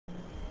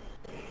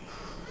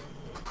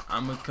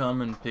I'm gonna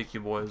come and pick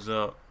you boys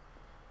up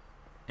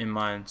in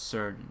my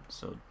insurgent.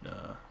 So,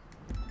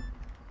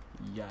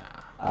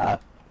 yeah.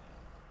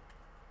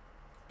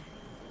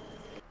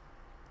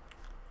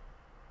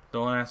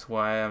 Don't ask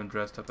why I'm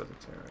dressed up as a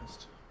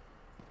terrorist.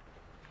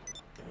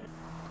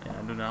 And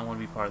I do not want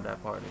to be part of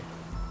that party.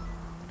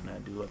 And I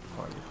do love the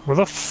party. Where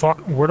the fuck?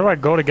 Where do I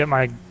go to get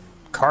my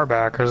car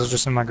back? Or is it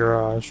just in my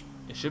garage?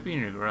 It should be in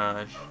your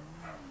garage.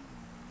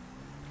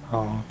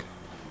 Oh, okay.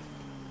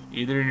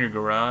 Either in your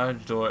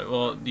garage or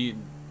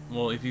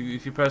well, if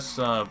you press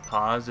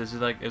pause, is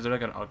there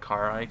like a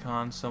car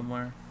icon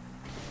somewhere?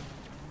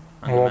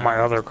 Well, my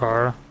other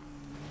car.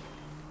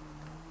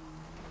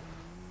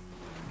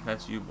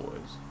 That's you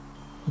boys.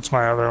 It's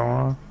my other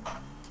one.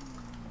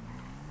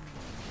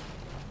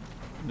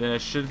 Then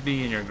it should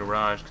be in your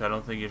garage because I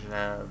don't think you should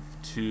have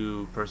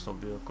two personal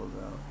vehicles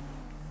out.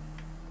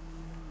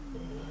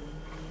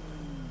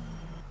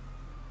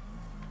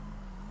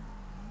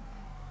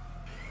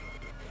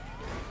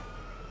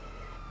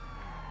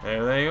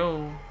 There they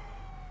go.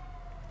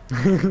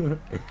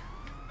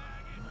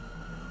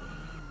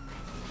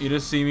 You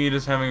just see me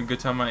just having a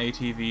good time on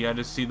ATV. I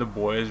just see the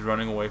boys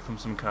running away from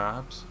some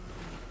cops.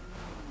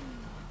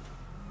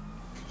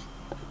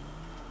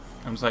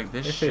 I'm just like,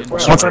 this shit.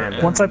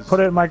 Once I put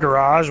it in my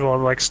garage, will it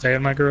like stay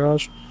in my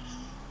garage?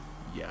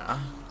 Yeah.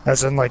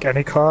 As in like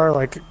any car,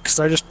 like because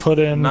I just put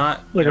in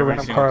Not like a every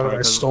random single car that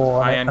I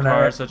stole. High-end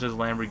cars such as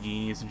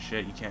Lamborghinis and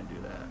shit, you can't do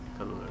that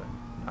because they're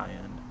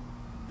high-end.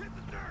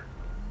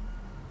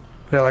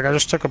 Yeah, like I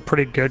just took a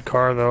pretty good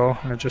car though,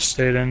 and it just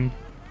stayed in.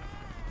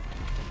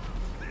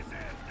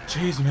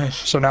 Jeez,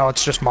 Mish. So now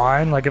it's just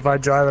mine. Like if I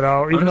drive it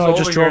out, even though I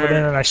just drove it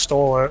in and I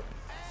stole it.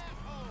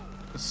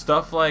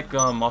 Stuff like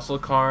muscle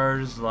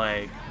cars,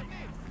 like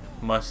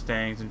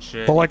Mustangs and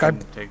shit. But like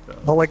take those.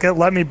 But like it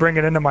let me bring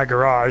it into my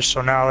garage.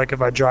 So now like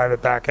if I drive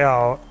it back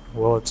out,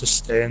 will it just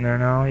stay in there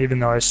now, even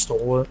though I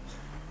stole it?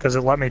 Because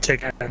it let me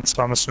take it in,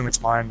 so I'm assuming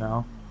it's mine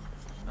now.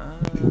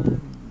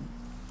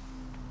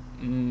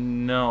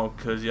 No,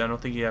 because I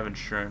don't think you have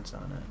insurance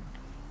on it.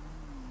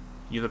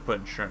 You have to put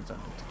insurance on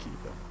it to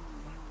keep it.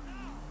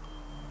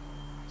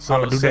 So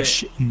I'm gonna do that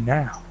shit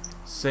now.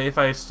 Say if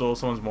I stole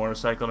someone's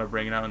motorcycle and I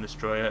bring it out and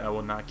destroy it, I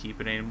will not keep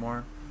it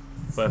anymore.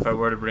 But if I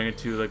were to bring it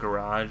to the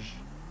garage,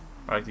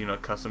 or like a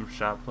custom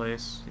shop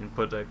place, and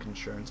put like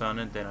insurance on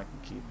it, then I can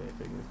keep it if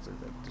it gets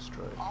like,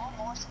 destroyed.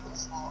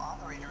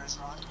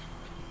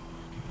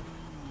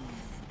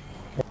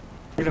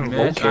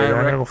 Mitch,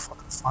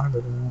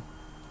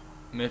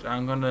 Mitch,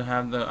 I'm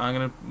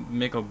gonna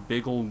make a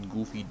big old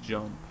goofy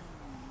jump.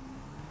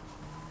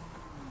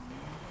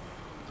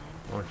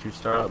 Why don't you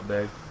start up,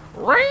 big?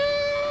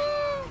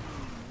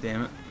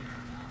 Damn it.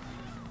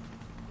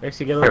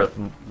 Actually, get over with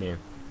me.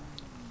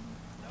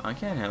 I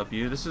can't help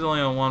you. This is only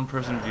a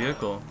one-person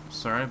vehicle.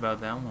 Sorry about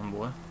that one,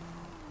 boy.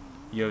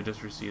 You have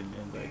just received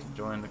an invite to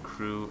join the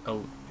crew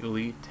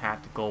Elite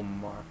Tactical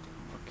Mark.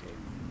 Okay,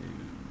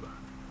 no.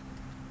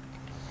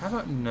 How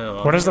about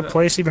no? What is the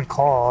place even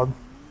called?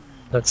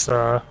 That's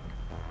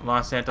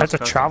Los Santos. I have to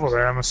travel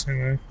there, I'm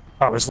assuming.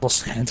 Oh, it's Los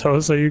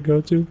Santos that you go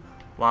to?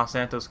 Los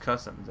Santos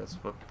Customs. That's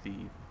what the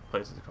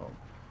place is called.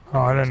 Oh,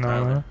 I didn't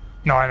know that.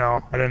 No, I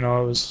know. I didn't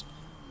know it was.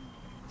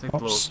 It's like a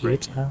little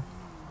street.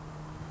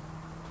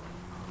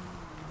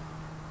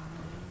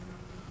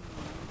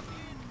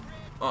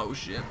 Oh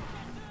shit.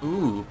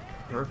 Ooh,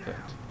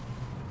 perfect.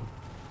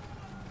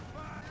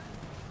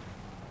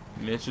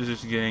 Mitch is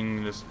just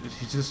getting this.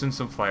 He's just in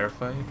some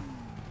firefight.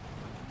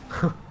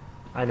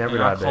 I never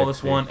got that. Call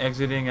this one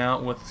exiting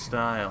out with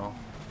style.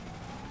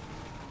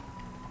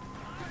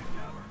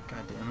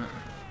 God damn it.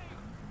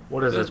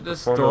 What is this?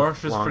 This door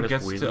just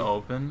forgets to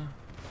open.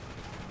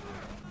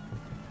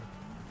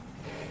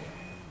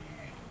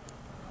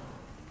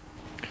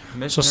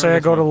 So say I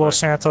go to Los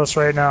Santos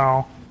right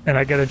now, and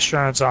I get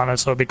insurance on it,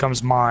 so it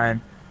becomes mine.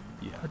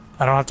 Yeah.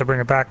 I don't have to bring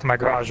it back to my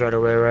garage right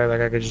away, right?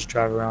 Like I could just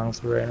drive around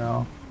with it right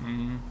now.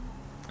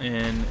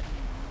 And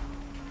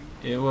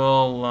it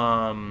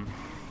will,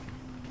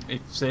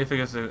 say if it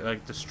gets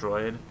like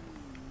destroyed,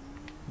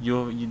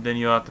 then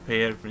you'll have to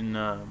pay it in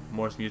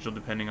Morse Mutual,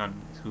 depending on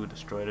who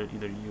destroyed it,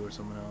 either you or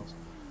someone else.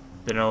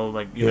 Then it'll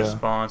like either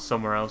spawn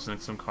somewhere else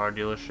in some car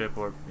dealership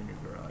or in your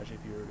garage if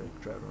you were to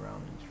drive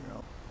around into your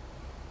house.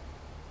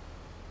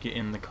 Get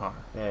in the car.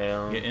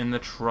 Get in the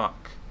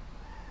truck.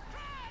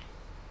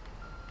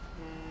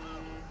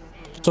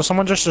 So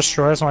someone just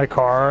destroys my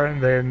car,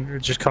 and then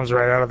it just comes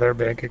right out of their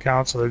bank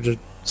account, so they're just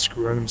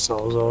screwing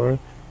themselves over.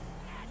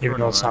 Even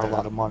though it's not a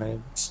lot of money.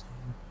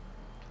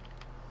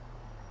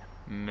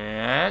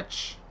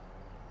 Mitch?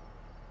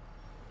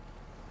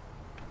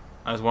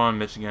 I just wanted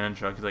Mitch to get in the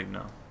truck. He's like,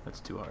 no,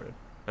 that's too hard.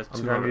 That's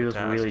too hard. I'm trying to do this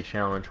wheelie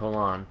challenge. Hold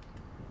on.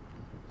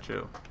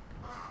 True.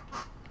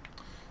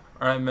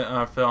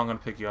 Alright, Phil, I'm gonna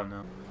pick you up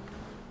now.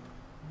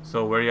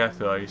 So where are you at,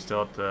 Phil? Are you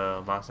still at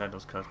the Los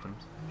Santos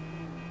Customs?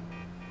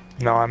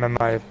 No, I'm in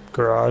my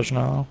garage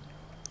now.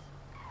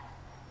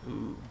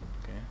 Ooh,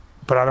 okay.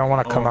 But I don't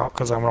want to come out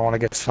because I don't want to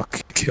get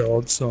fucking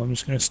killed, so I'm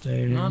just gonna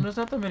stay in. No, there's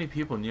not that many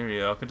people near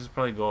you. I could just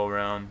probably go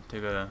around,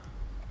 take a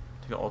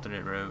Take an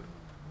alternate route.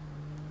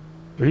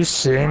 Are you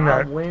seeing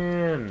I that?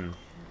 win.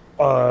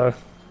 The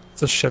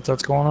shit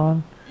that's going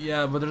on.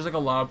 Yeah, but there's like a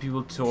lot of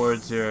people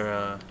towards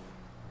your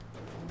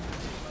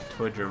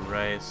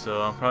right,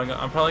 so I'm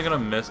probably gonna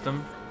miss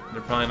them.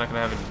 They're probably not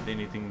gonna have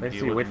anything to deal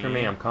Basically, with wait me. for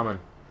me. I'm coming.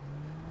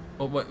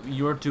 Well, what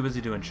you're too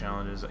busy doing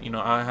challenges. You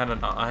know, I had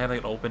like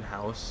an open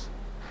house.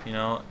 You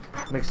know,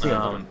 Next year.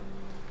 I'm coming.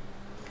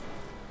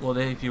 well,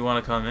 if you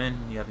want to come in,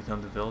 you have to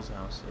come to Phil's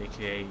house,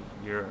 aka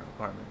your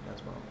apartment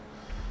as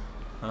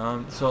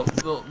well. So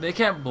well, they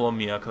can't blow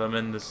me up because I'm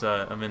in this.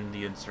 I'm in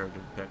the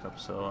inserted pickup.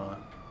 So,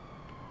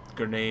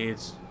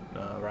 grenades,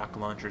 rocket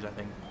launchers, I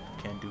think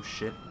can't do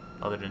shit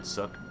other than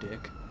suck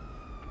dick.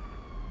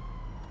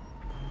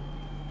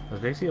 Was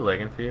basically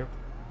lagging for you?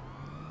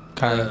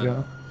 Kind of,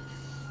 yeah.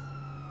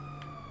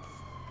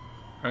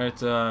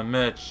 Alright,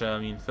 Mitch,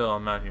 Phil,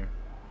 I'm out here.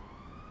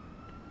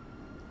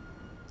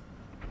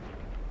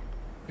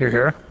 You're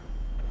here?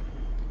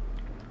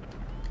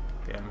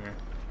 Yeah, I'm here.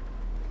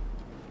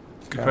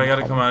 You Okay, probably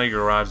gotta I'm come out of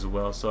your garage as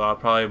well, so I'll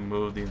probably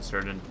move the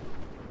insurgent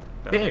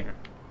down Big. here.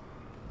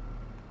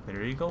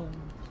 There you go.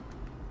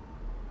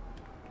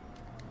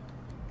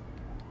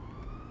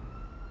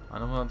 I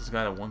don't want this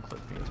guy to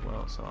one-click me as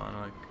well, so I'm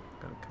like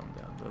gotta come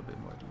down a little bit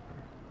more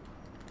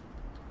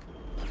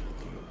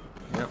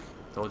deeper. Yep,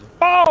 told you.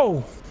 Oh!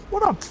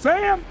 What up,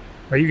 fam?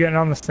 Are you getting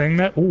on this thing,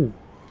 Matt? Ooh.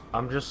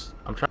 I'm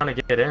trying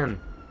to get in.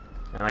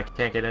 And I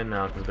can't get in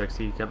now because Big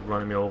C kept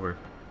running me over.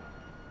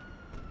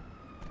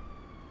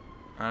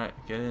 Alright,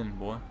 get in,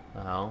 boy.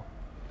 The hell?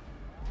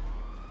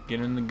 Get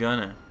in the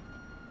gunner.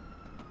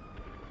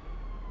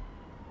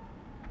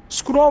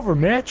 Scoot over,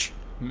 Mitch.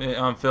 Phil, I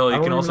you don't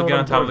can even also know get what on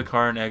I'm top of doing. the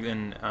car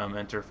and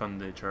enter from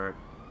the turret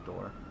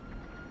door.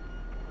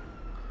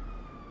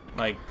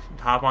 Like,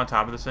 hop on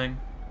top of this thing.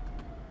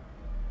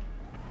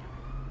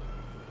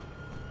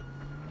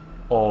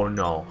 Oh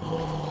no.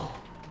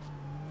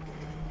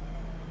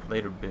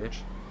 Later, bitch.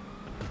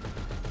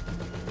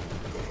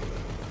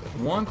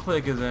 One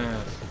click his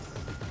ass.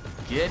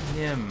 Get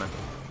him.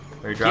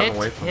 Are you driving Get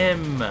away from me?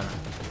 him.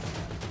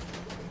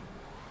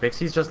 Big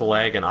C's just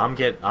lagging. I'm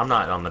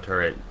not on the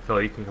turret.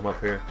 Phil, you can come up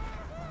here.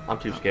 I'm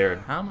too scared.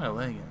 How am I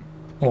lagging?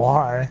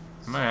 Why?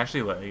 Am I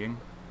actually lagging?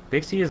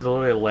 Big C is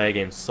literally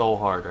lagging so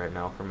hard right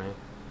now for me.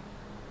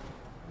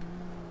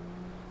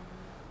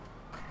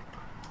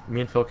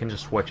 Me and Phil can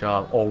just switch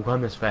up. Oh,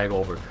 run this fag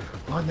over.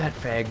 Run that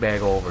fag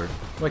bag over.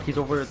 Like he's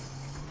over.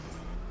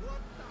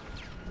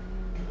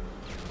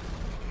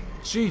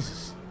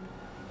 Jesus.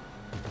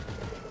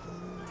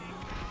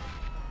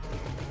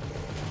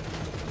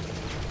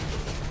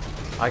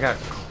 I got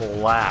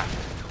clapped.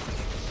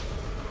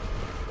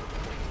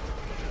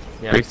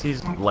 Yeah, Big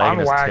C's lagging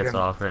his lagging. tits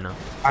off right now.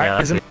 I-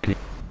 Yeah, isn't-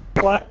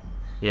 that's- What?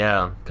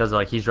 yeah, because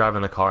like he's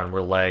driving the car and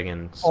we're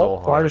lagging so Oh, well,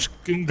 I hard.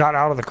 just got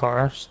out of the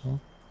car, so.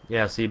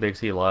 Yeah, see, Big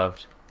C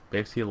left.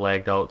 Big C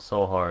lagged out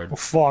so hard. Well,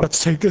 fuck.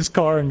 Let's take this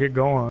car and get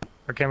going.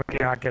 Or can we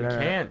not get We in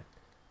it? can't.